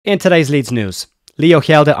In today's Leeds news, Leo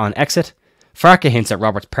Hjelde on exit, Farke hints at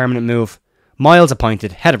Robert's permanent move, Miles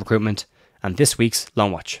appointed head of recruitment, and this week's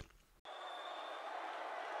Loan Watch.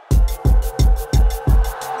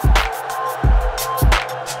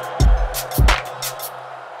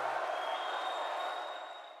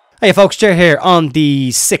 Hey folks, Jer here on the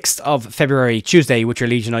 6th of February, Tuesday, with your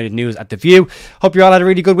Leeds United news at The View. Hope you all had a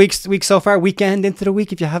really good week so far, weekend into the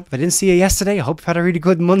week. If I didn't see you yesterday, I hope you've had a really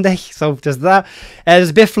good Monday. So there's that.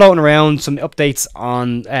 There's a bit floating around, some updates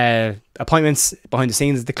on appointments behind the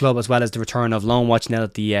scenes at the club, as well as the return of Loan Watch now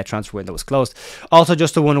that the transfer window was closed. Also,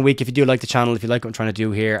 just the one a week. If you do like the channel, if you like what I'm trying to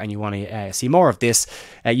do here and you want to see more of this,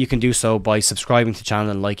 you can do so by subscribing to the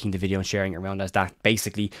channel and liking the video and sharing it around, as that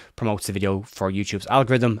basically promotes the video for YouTube's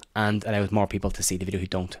algorithm and allows more people to see the video who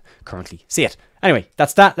don't currently see it. Anyway,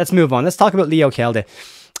 that's that. Let's move on. Let's talk about Leo Hjelde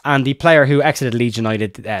and the player who exited Leeds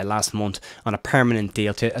United last month on a permanent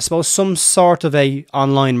deal, to, I suppose, some sort of a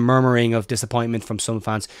online murmuring of disappointment from some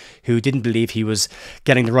fans who didn't believe he was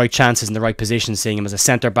getting the right chances in the right position, seeing him as a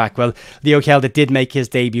centre-back. Well, Leo Hjelde did make his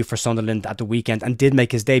debut for Sunderland at the weekend and did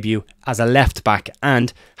make his debut as a left-back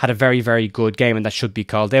and had a very, very good game, and that should be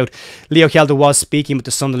called out. Leo Hjelde was speaking with the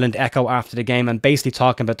Sunderland Echo after the game and basically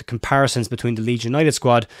talking about the comparisons between the Leeds United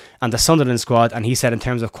squad and the Sunderland squad, and he said in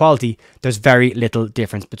terms of quality, there's very little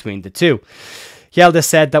difference between the two. Hjelde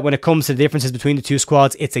said that when it comes to the differences between the two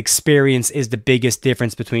squads, its experience is the biggest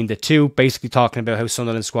difference between the two, basically talking about how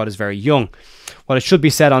Sunderland's squad is very young. What it should be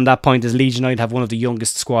said on that point is Leeds United have one of the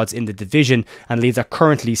youngest squads in the division, and Leeds are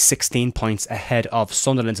currently 16 points ahead of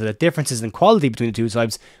Sunderland, so the differences in quality between the two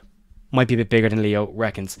sides might be a bit bigger than Leo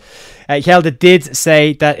reckons. Hjelde did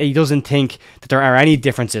say that he doesn't think that there are any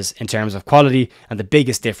differences in terms of quality, and the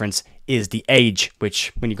biggest difference is the age,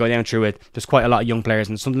 which, when you go down through it, there's quite a lot of young players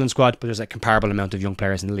in the Sunderland squad, but there's a comparable amount of young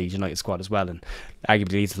players in the Leeds United squad as well, and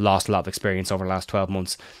arguably he's lost a lot of experience over the last 12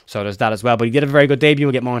 months, so there's that as well. But he did a very good debut.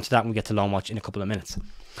 We'll get more into that when we get to Loan Watch in a couple of minutes.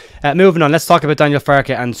 Moving on, let's talk about Daniel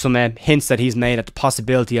Farke and some hints that he's made at the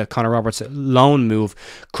possibility of Connor Roberts' loan move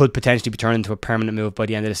could potentially be turned into a permanent move by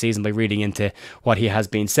the end of the season, by reading into what he has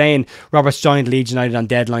been saying. Roberts joined Leeds United on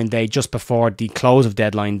deadline day, just before the close of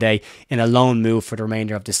deadline day, in a loan move for the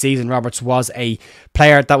remainder of the season. Roberts was a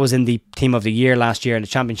player that was in the Team of the Year last year in the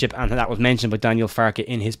Championship, and that was mentioned by Daniel Farke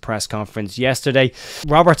in his press conference yesterday.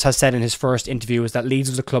 Roberts has said in his first interview is that Leeds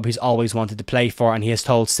was a club he's always wanted to play for, and he has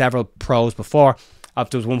told several pros before, if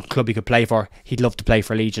there was one club he could play for, he'd love to play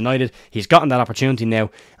for Leeds United. He's gotten that opportunity now,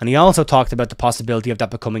 and he also talked about the possibility of that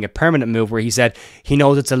becoming a permanent move, where he said he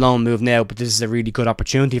knows it's a loan move now, but this is a really good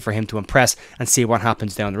opportunity for him to impress and see what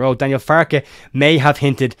happens down the road. Daniel Farke may have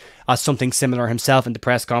hinted at something similar himself in the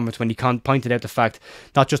press conference when he pointed out the fact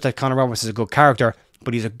not just that Connor Roberts is a good character,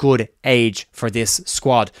 but he's a good age for this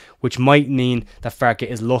squad, which might mean that Farke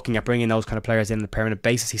is looking at bringing those kind of players in on a permanent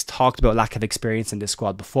basis. He's talked about lack of experience in this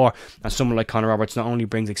squad before, and someone like Connor Roberts not only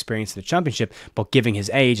brings experience to the Championship, but giving his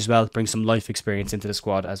age as well, brings some life experience into the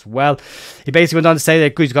squad as well. He basically went on to say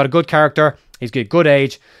that he's got a good character, he's got a good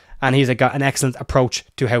age, and he's got an excellent approach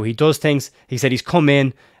to how he does things. He said he's come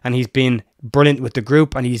in and he's been brilliant with the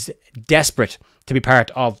group, and he's desperate to be part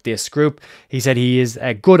of this group. He said he is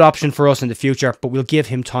a good option for us in the future, but we'll give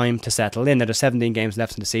him time to settle in. Now, there's 17 games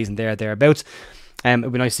left in the season, thereabouts. It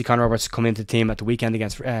would be nice to see Connor Roberts come into the team at the weekend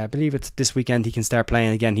against, I believe it's this weekend, he can start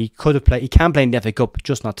playing again. He can play in the FA Cup,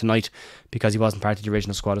 just not tonight, because he wasn't part of the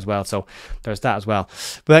original squad as well. So there's that as well.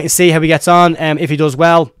 But I can see how he gets on. If he does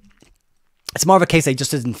well, it's more of a case that he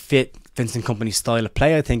just doesn't fit Vincent Kompany's style of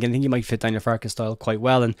play, I think. And I think he might fit Daniel Farke's style quite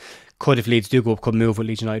well, and could, if Leeds do go up, could move with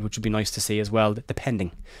Leeds United, which would be nice to see as well,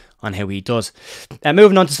 depending on how he does.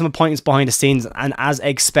 Moving on to some appointments behind the scenes, and as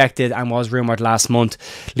expected and was rumoured last month,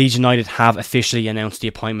 Leeds United have officially announced the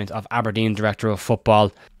appointment of Aberdeen Director of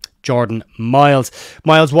Football Jordan Miles.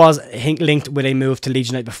 Miles was linked with a move to Leeds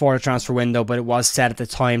United before the transfer window, but it was said at the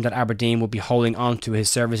time that Aberdeen would be holding on to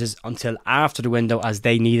his services until after the window, as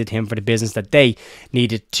they needed him for the business that they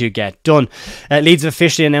needed to get done. Leeds have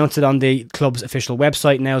officially announced it on the club's official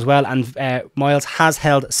website now as well, and Miles has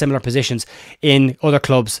held similar positions in other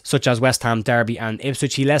clubs such as West Ham, Derby and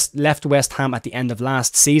Ipswich. He left West Ham at the end of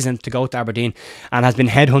last season to go to Aberdeen, and has been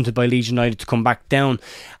headhunted by Leeds United to come back down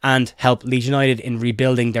and help Leeds United in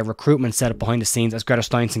rebuilding their recruitment setup behind the scenes, as Greta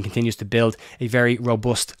Steinson continues to build a very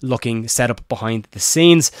robust looking setup behind the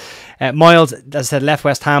scenes. Miles, as I said, left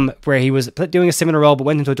West Ham, where he was doing a similar role, but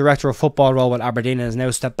went into a director of football role with Aberdeen, and has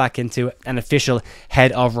now stepped back into an official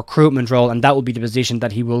head of recruitment role, and that will be the position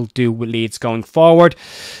that he will do with Leeds going forward.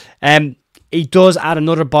 He does add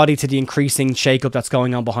another body to the increasing shake-up that's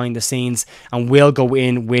going on behind the scenes, and will go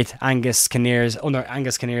in with Angus Kinnear's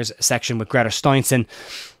section with Greta Steinson.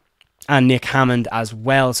 and Nick Hammond as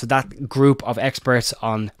well. So that group of experts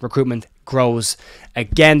on recruitment grows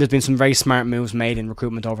again. There's been some very smart moves made in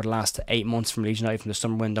recruitment over the last 8 months from Leeds United, from the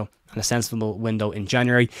summer window and a sensible window in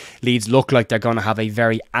January. Leeds look like they're going to have a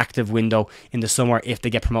very active window in the summer if they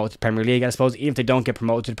get promoted to the Premier League. I suppose even if they don't get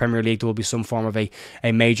promoted to the Premier League, there will be some form of a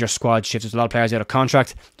major squad shift. There's a lot of players out of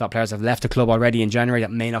contract. A lot of players have left the club already in January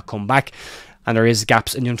that may not come back. And there is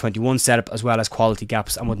gaps in the under-21 setup as well as quality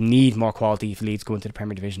gaps, and would need more quality if Leeds go into the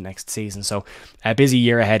Premier Division next season. So a busy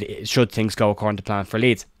year ahead should things go according to plan for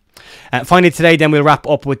Leeds. Finally today then we'll wrap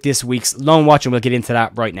up with this week's Loan Watch, and we'll get into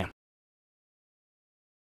that right now.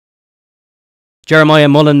 Jeremiah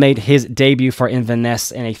Mullen made his debut for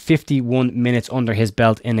Inverness in a 51 minutes under his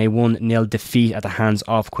belt in a 1-0 defeat at the hands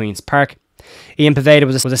of Queen's Park. Ian Poveda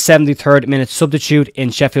was a 73rd minute substitute in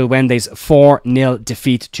Sheffield Wednesday's 4-0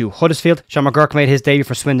 defeat to Huddersfield. Sean McGurk made his debut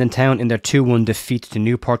for Swindon Town in their 2-1 defeat to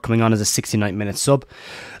Newport, coming on as a 69 minute sub.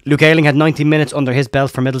 Luke Ayling had 90 minutes under his belt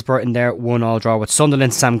for Middlesbrough in their 1-1 draw with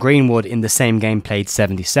Sunderland. Sam Greenwood in the same game played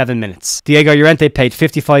 77 minutes. Diego Llorente played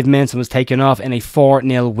 55 minutes and was taken off in a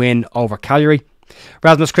 4-0 win over Cagliari.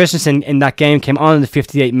 Rasmus Christensen in that game came on in the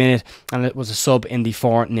 58th minute and it was a sub in the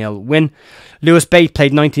 4-0 win. Lewis Bate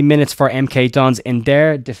played 90 minutes for MK Dons in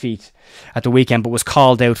their defeat at the weekend, but was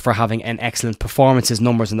called out for having an excellent performance. His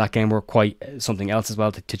numbers in that game were quite something else as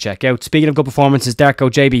well to check out. Speaking of good performances, Darko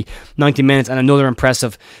JB, 90 minutes and another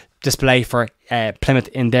impressive display for Plymouth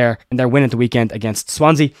in their win at the weekend against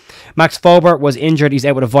Swansea. Max Fober was injured. He's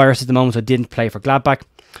out with a virus at the moment, so didn't play for Gladbach.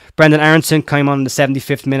 Brendan Aronson came on in the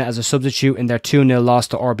 75th minute as a substitute in their 2-0 loss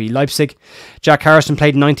to RB Leipzig. Jack Harrison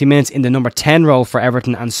played 90 minutes in the number 10 role for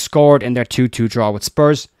Everton and scored in their 2-2 draw with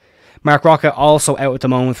Spurs. Mark Roca also out at the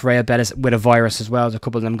moment for Real Betis with a virus as well. There's a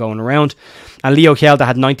couple of them going around. And Leo Hjelde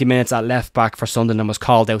had 90 minutes at left back for Sunderland and was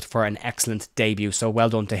called out for an excellent debut. So well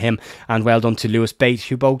done to him, and well done to Lewis Bate,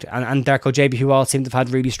 who both, and Darko JB, who all seem to have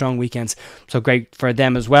had really strong weekends. So great for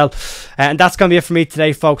them as well. And that's going to be it for me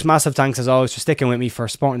today, folks. Massive thanks as always for sticking with me, for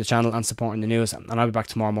supporting the channel and supporting the news. And I'll be back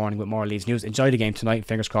tomorrow morning with more Leeds news. Enjoy the game tonight.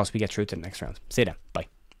 Fingers crossed we get through to the next round. See you then. Bye.